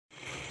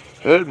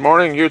Good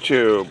morning,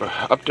 YouTube.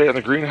 Update on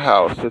the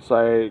greenhouse. It's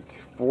like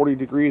 40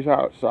 degrees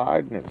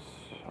outside, and it's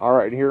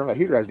alright in here. That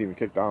heater hasn't even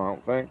kicked on, I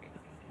don't think.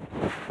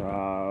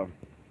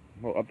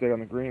 Little update on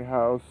the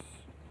greenhouse.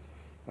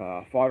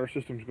 Fodder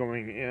system's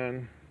going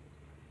in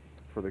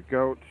for the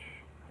goat.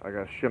 I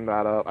gotta shim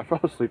that up. I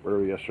fell asleep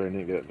early yesterday and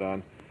didn't get it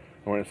done.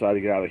 I went inside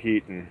to get out of the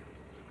heat and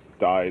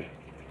died.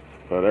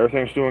 But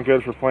everything's doing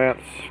good for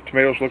plants.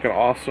 Tomatoes looking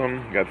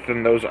awesome. Gotta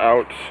thin those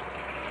out.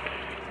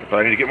 But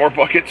I need to get more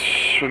buckets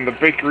from the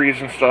bakeries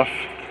and stuff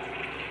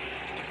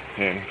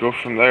and go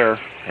from there.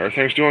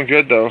 Everything's doing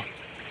good though.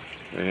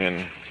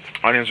 And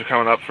onions are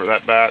coming up for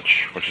that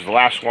batch, which is the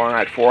last one. I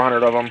had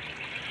 400 of them.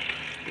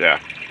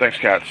 Yeah, thanks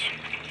cats.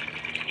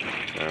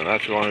 And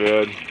that's going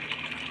good.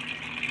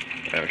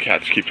 And the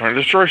cats keep trying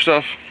to destroy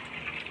stuff.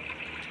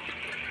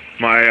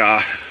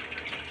 My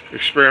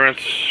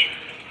experiments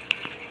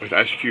with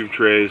ice cube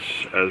trays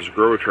as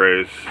grower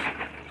trays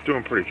is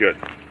doing pretty good.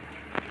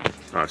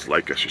 It's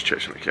like us just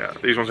chasing the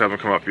cat. These ones haven't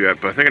come up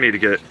yet, but I think I need to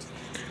get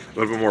a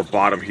little bit more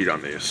bottom heat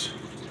on these.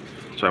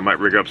 So I might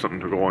rig up something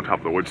to go on top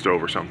of the wood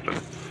stove or something.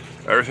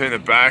 Everything in the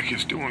back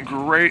is doing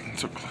great.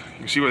 So you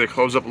can see where they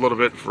close up a little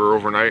bit for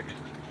overnight.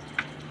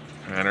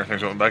 And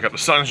everything's going back up. The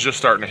sun's just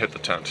starting to hit the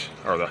tent,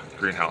 or the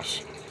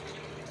greenhouse.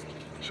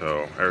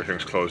 So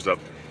everything's closed up,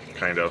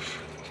 kind of.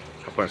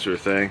 I'll plan through the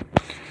thing.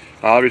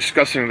 I'll be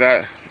discussing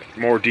that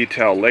in more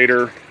detail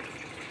later.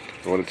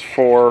 What it's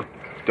for.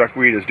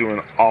 Duckweed is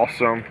doing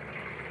awesome.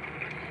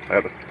 I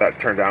had that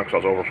turned down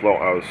because I was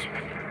overflowing.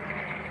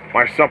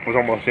 My sump was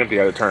almost empty.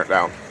 I had to turn it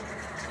down.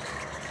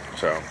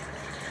 So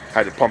I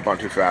had to pump on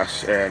too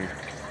fast, and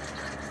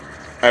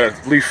I had to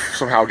at least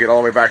somehow get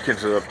all the way back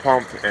into the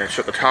pump and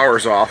shut the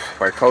towers off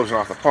by closing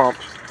off the pump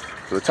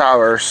to the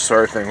towers, so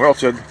everything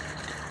wilted.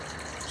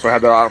 So I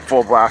had that on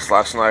full blast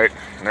last night,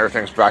 and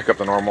everything's back up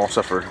to normal,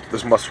 except for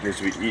this mustard needs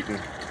to be eaten.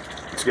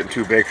 It's getting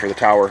too big for the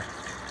tower,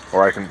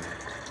 or I can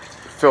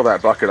fill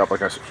that bucket up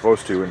like I'm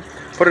supposed to and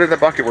put it in the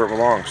bucket where it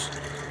belongs.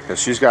 Because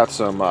she's got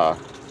some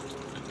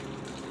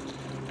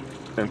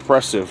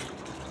impressive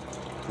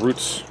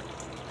roots.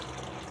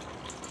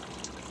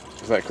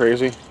 Is that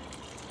crazy?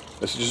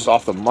 This is just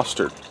off the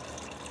mustard.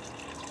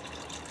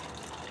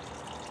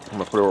 I'm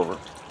gonna put it over.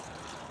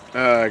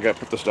 I gotta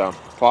put this down.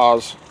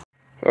 Pause.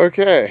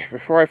 Okay,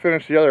 before I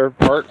finish the other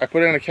part, I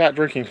put in a cat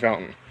drinking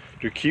fountain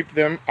to keep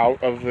them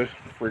out of the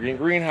frigging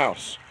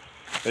greenhouse.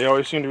 They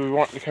always seem to be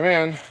wanting to come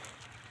in.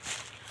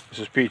 This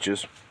is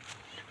Peaches,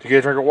 to get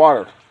a drink of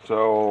water.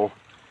 So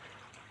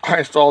I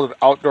installed an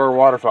outdoor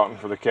water fountain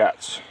for the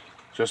cats,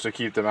 just to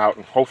keep them out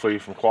and hopefully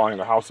from clogging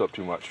the house up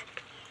too much.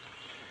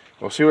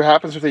 We'll see what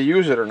happens if they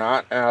use it or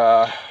not.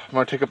 I'm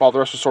going to take up all the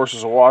rest of the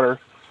sources of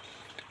water,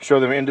 show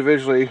them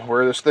individually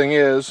where this thing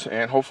is,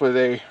 and hopefully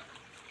they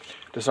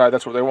decide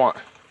that's what they want.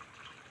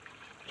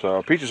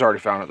 So Peaches already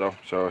found it though,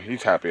 so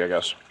he's happy, I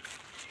guess.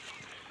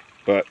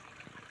 But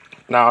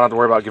now I don't have to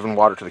worry about giving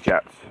water to the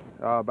cats.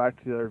 Back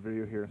to the other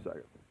video here in a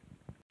second.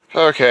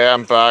 Okay,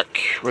 I'm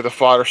back with the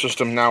fodder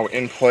system now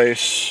in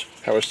place.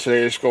 That was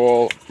today's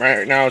goal.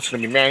 Right now it's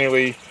going to be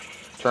manually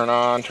turn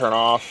on, turn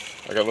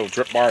off. I got a little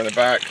drip bar in the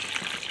back.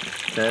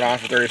 Turn it on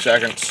for 30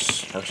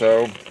 seconds or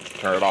so,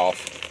 turn it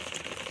off.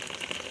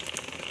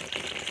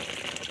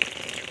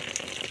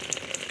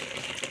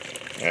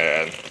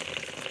 And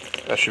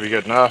that should be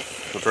good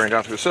enough. It'll drain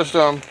down through the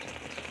system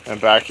and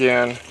back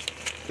in.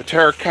 The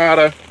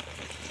terracotta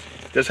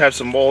does have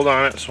some mold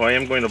on it, so I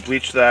am going to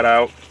bleach that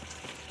out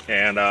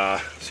and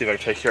see if I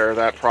can take care of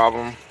that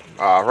problem.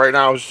 Right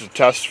now it's just a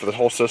test for the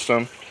whole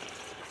system.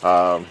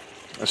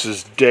 This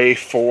is day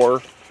 4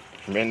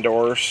 from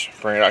indoors.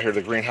 Bring it out here to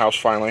the greenhouse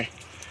finally.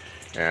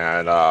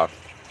 And we're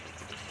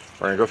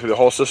going to go through the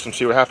whole system,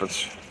 see what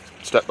happens.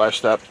 Step by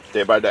step,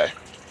 day by day.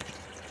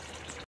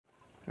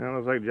 And it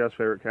looks like Jeff's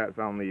favorite cat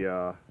found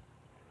the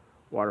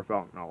water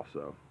fountain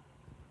also.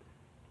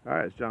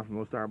 Alright, it's John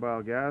from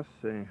LoneStarBioGas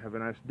saying have a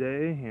nice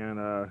day, and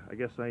I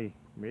guess I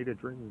made a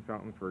drinking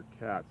fountain for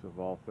cats of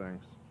all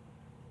things.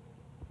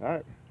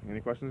 Alright,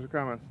 any questions or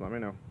comments, let me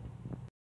know.